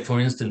let's say, for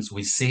instance,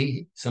 we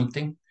see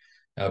something,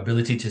 our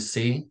ability to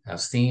see, our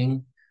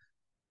seeing.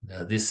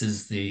 This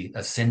is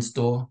a sense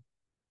door.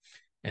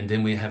 And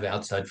then we have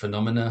outside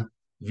phenomena,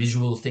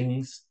 visual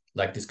things,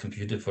 like this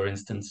computer, for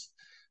instance.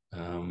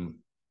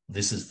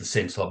 This is the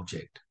sense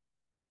object.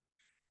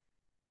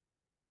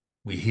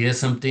 We hear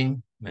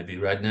something. Maybe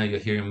right now you're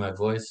hearing my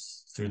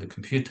voice through the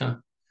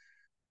computer.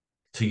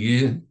 To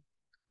you,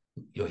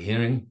 you're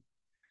hearing.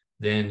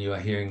 Then you are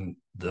hearing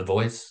the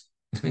voice.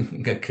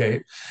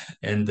 Okay.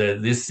 And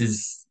this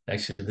is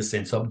actually the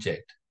sense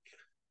object.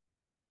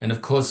 And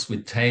of course,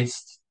 we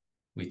taste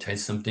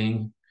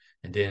something,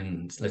 and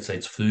then let's say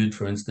it's food,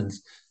 for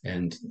instance,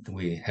 and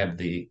we have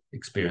the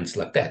experience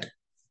like that.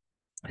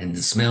 And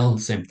the smell,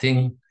 same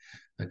thing.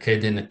 Okay,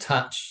 then the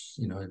touch,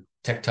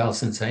 tactile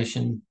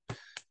sensation,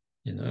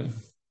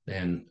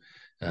 then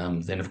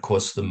of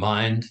course the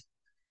mind.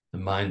 The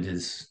mind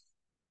is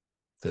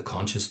the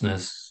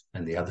consciousness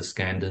and the other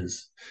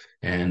skandhas,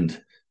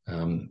 and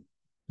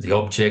the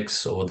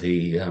objects, or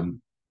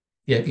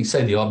if you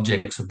say the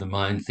objects of the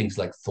mind, things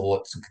like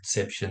thoughts and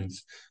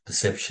conceptions,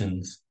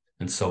 perceptions,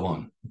 and so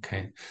on.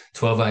 Okay,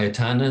 12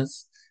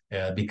 ayatanas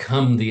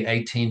become the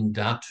 18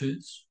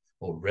 dhatus,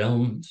 or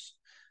realms,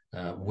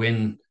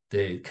 when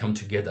they come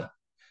together.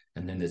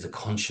 And then there's a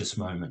conscious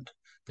moment.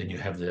 Then you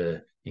have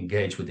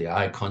engage with the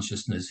eye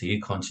consciousness, ear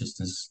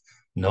consciousness,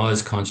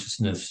 nose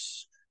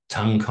consciousness,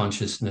 tongue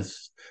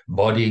consciousness,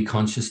 body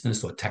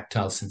consciousness, or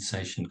tactile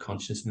sensation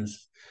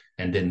consciousness,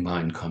 and then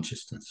mind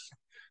consciousness.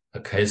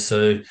 Okay,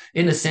 so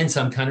in a sense,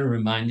 I'm kind of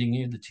reminding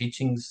you the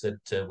teachings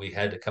that we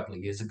had a couple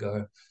of years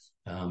ago,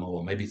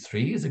 or maybe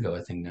 3 years ago,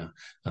 I think now,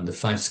 on the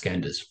 5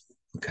 skandhas.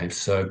 Okay,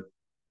 so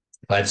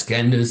 5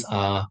 skandhas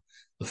are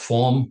the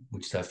form,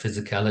 which is our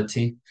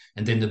physicality,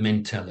 and then the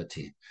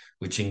mentality,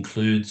 which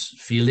includes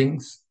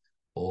feelings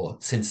or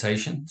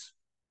sensations,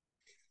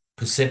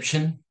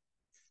 perception.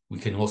 We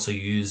can also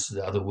use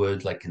the other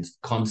word like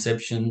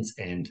conceptions,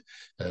 and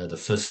the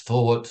first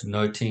thought,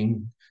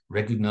 noting,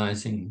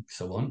 recognizing,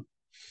 so on.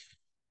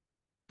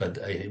 But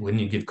when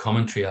you give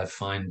commentary, I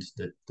find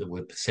that the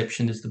word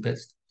perception is the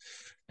best.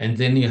 And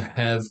then you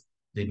have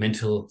the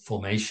mental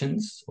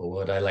formations, or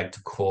what I like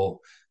to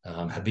call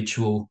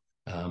habitual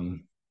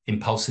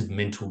impulsive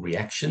mental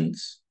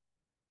reactions.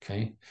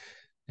 Okay,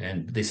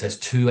 and this has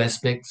 2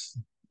 aspects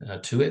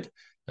to it: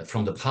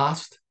 from the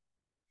past,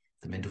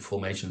 the mental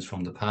formations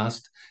from the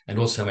past, and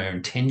also our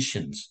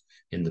intentions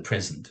in the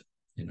present,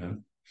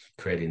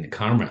 creating the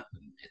karma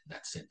in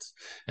that sense.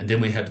 And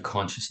then we have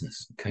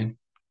consciousness. Okay,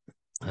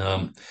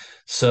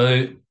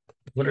 so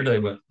what did I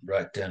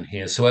write down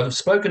here? So I've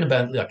spoken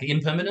about like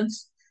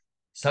impermanence,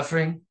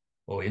 suffering,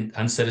 or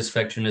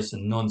unsatisfactoriness,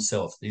 and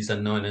non-self. These are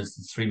known as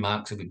the 3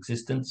 marks of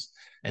existence.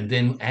 And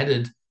then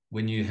added,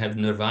 when you have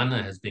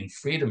nirvana, has been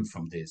freedom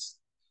from this,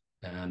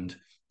 and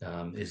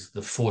is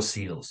the 4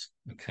 seals.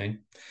 Okay,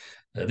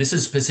 this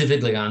is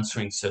specifically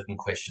answering certain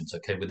questions.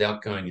 Okay,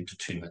 without going into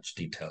too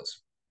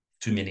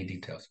many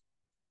details.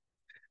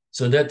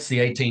 So that's the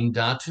 18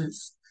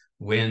 dhatus.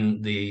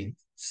 When the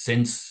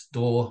sense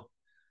door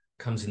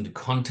comes into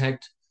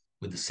contact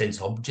with the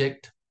sense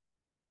object,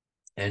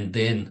 and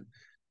then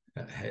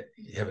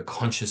you have a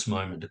conscious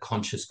moment, a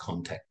conscious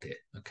contact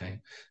there. Okay,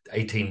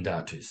 18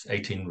 dhatus,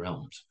 18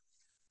 realms.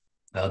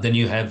 Then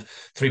you have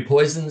 3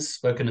 poisons,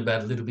 spoken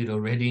about a little bit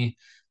already.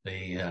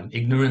 The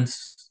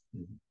ignorance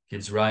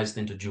gives rise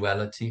then to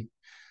duality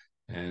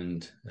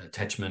and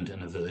attachment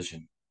and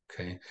aversion.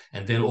 Okay,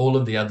 and then all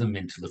of the other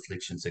mental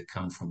afflictions that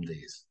come from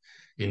these.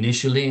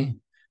 Initially,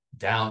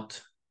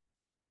 doubt,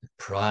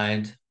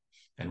 pride,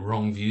 and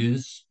wrong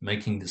views,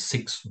 making the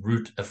 6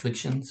 root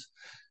afflictions.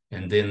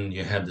 And then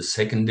you have the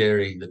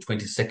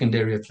 20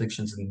 secondary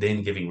afflictions, and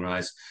then giving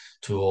rise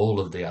to all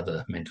of the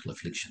other mental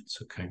afflictions.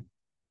 Okay,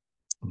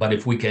 but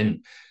if we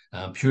can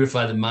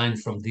purify the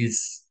mind from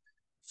these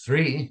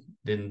 3,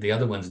 then the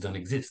other ones don't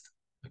exist.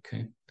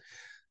 Okay,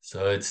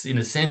 so it's, in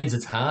a sense,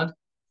 it's hard.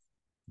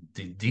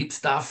 The deep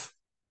stuff,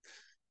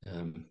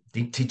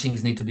 deep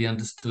teachings need to be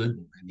understood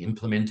and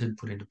implemented,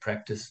 put into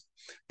practice.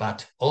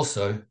 But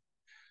also,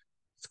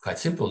 it's quite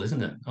simple,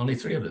 isn't it? Only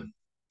 3 of them.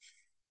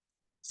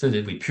 So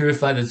that we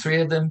purify the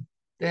 3 of them,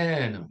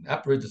 then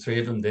uproot the 3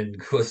 of them, then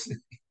of course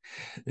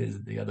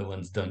the other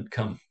ones don't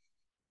come.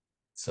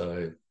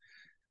 So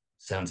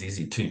sounds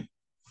easy too.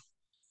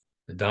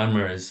 The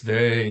Dharma is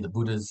the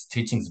Buddha's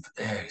teachings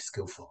are very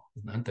skillful,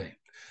 aren't they?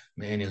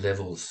 Many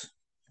levels,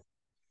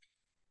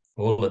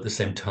 all at the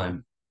same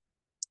time.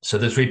 So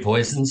the 3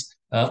 poisons.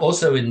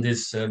 Also in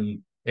this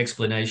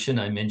explanation,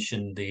 I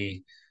mentioned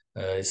the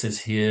It says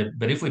here,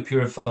 but if we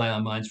purify our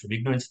minds from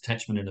ignorance,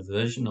 attachment, and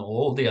aversion, or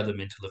all the other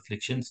mental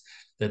afflictions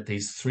that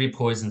these three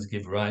poisons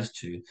give rise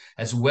to,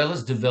 as well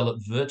as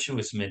develop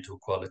virtuous mental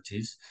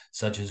qualities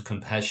such as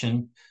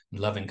compassion,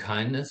 loving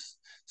kindness.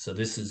 So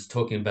this is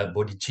talking about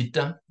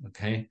bodhicitta,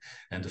 okay,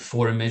 and the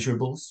four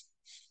immeasurables,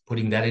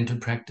 putting that into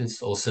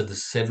practice. Also the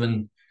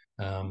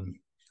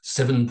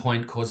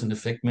seven-point cause and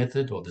effect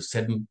method, or the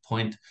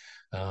 7-point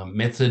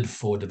method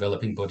for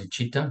developing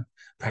bodhicitta,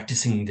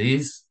 practicing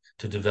these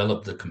to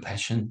develop the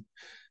compassion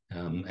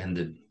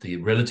and the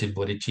relative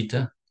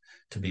bodhicitta,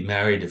 to be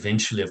married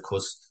eventually, of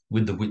course,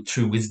 with the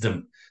true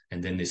wisdom.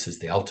 And then this is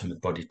the ultimate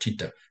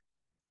bodhicitta.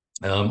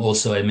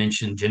 Also, I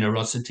mentioned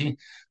generosity,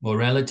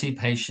 morality,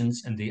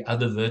 patience, and the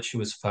other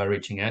virtuous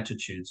far-reaching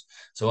attitudes.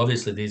 So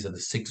obviously, these are the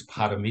 6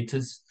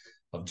 paramitas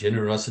of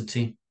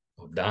generosity,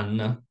 or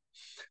dana,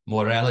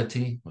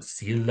 morality, or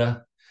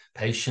sila,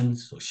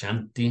 patience, or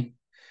shanti.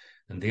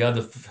 And the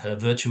other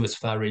virtuous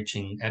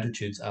far-reaching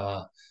attitudes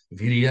are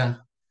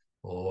virya,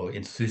 or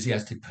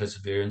enthusiastic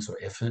perseverance or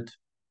effort,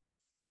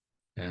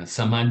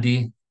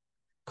 samadhi,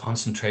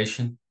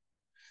 concentration,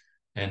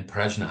 and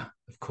prajna,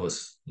 of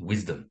course,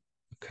 wisdom,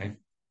 okay?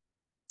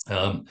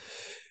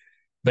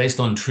 Based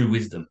on true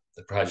wisdom,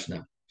 the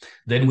prajna.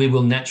 Then we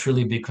will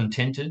naturally be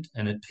contented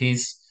and at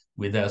peace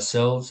with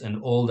ourselves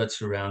and all that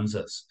surrounds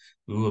us.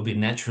 We will be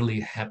naturally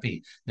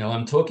happy. Now,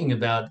 I'm talking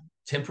about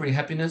temporary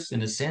happiness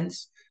in a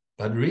sense,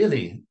 but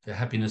really the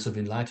happiness of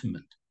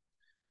enlightenment.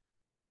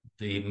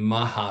 The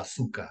maha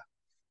sukha.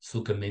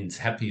 Sukha means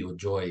happy or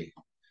joy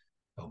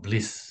or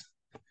bliss.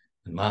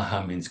 And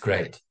maha means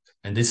great.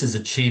 And this is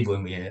achieved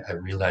when we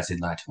realize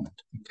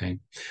enlightenment. Okay.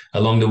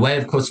 Along the way,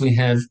 of course, we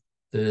have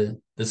the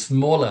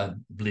smaller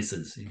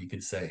blisses, you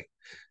could say,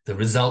 the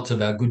result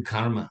of our good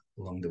karma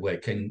along the way,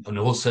 and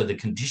also the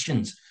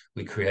conditions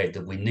we create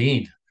that we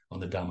need on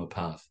the Dharma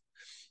path,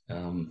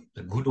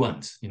 the good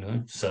ones, you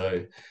know.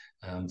 So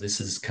this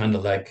is kind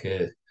of like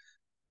a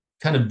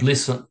kind of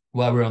bliss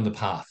while we're on the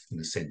path, in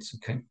a sense.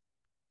 Okay.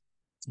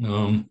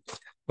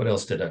 What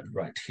else did I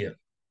write here?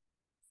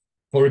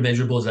 For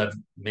immeasurables, I've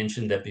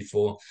mentioned that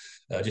before,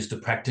 just to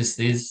practice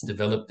this,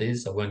 develop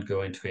this. I won't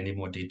go into any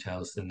more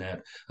details than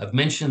that. I've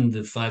mentioned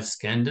the 5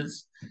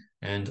 skandhas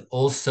and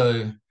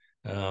also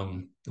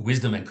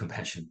wisdom and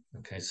compassion.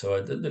 Okay,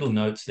 so the little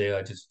notes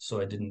there,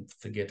 so I didn't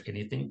forget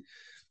anything.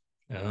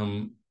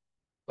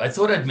 I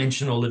thought I'd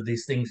mention all of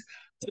these things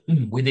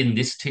within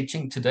this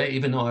teaching today,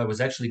 even though I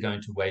was actually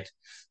going to wait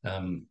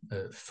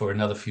for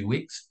another few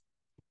weeks,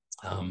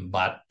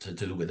 but to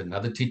do with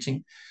another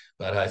teaching.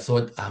 But I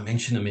thought I'll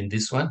mention them in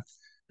this one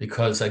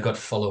because I got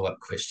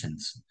follow-up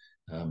questions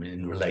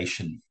in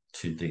relation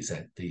to these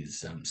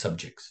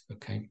subjects.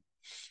 Okay,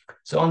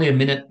 so only a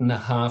minute and a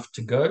half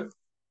to go.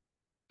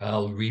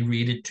 I'll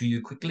reread it to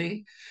you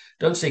quickly.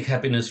 Don't seek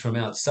happiness from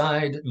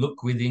outside.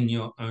 Look within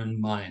your own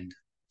mind.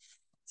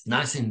 It's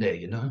nice in there,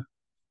 you know.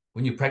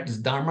 When you practice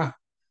Dharma,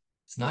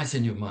 it's nice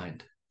in your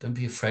mind. Don't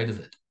be afraid of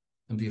it.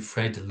 Don't be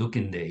afraid to look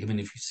in there, even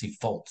if you see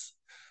faults.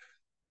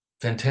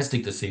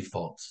 Fantastic to see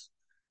faults,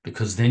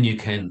 because then you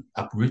can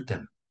uproot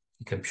them.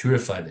 You can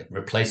purify them,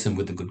 replace them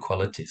with the good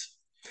qualities.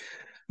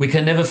 We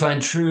can never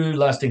find true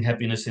lasting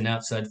happiness in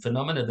outside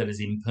phenomena that is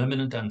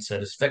impermanent,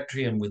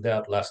 unsatisfactory, and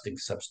without lasting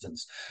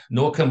substance.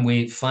 Nor can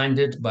we find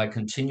it by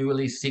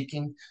continually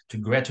seeking to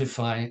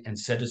gratify and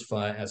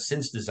satisfy our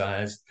sense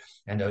desires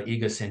and our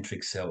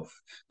egocentric self.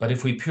 But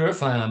if we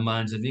purify our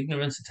minds of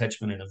ignorance,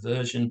 attachment, and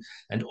aversion,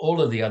 and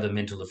all of the other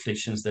mental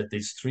afflictions that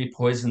these 3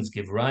 poisons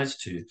give rise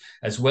to,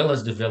 as well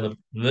as develop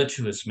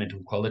virtuous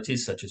mental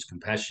qualities such as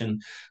compassion,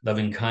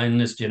 loving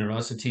kindness,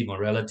 generosity,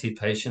 morality,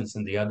 patience,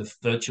 and the other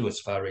virtuous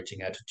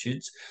far-reaching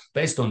attitudes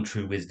based on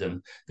true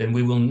wisdom, then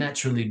we will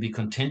naturally be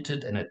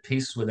contented and at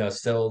peace with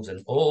ourselves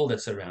and all that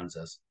surrounds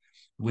us.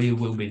 We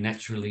will be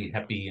naturally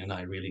happy, and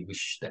I really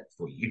wish that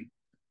for you.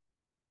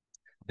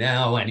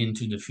 Now and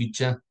into the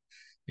future,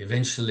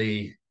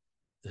 eventually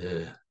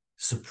the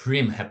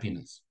supreme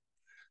happiness.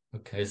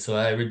 Okay, so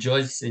I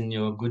rejoice in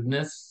your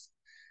goodness.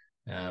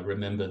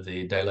 Remember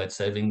the daylight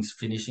savings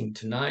finishing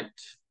tonight.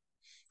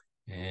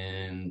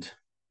 And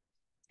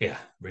yeah,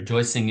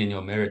 rejoicing in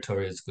your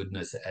meritorious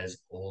goodness as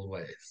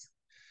always.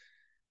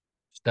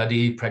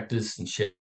 Study, practice, and share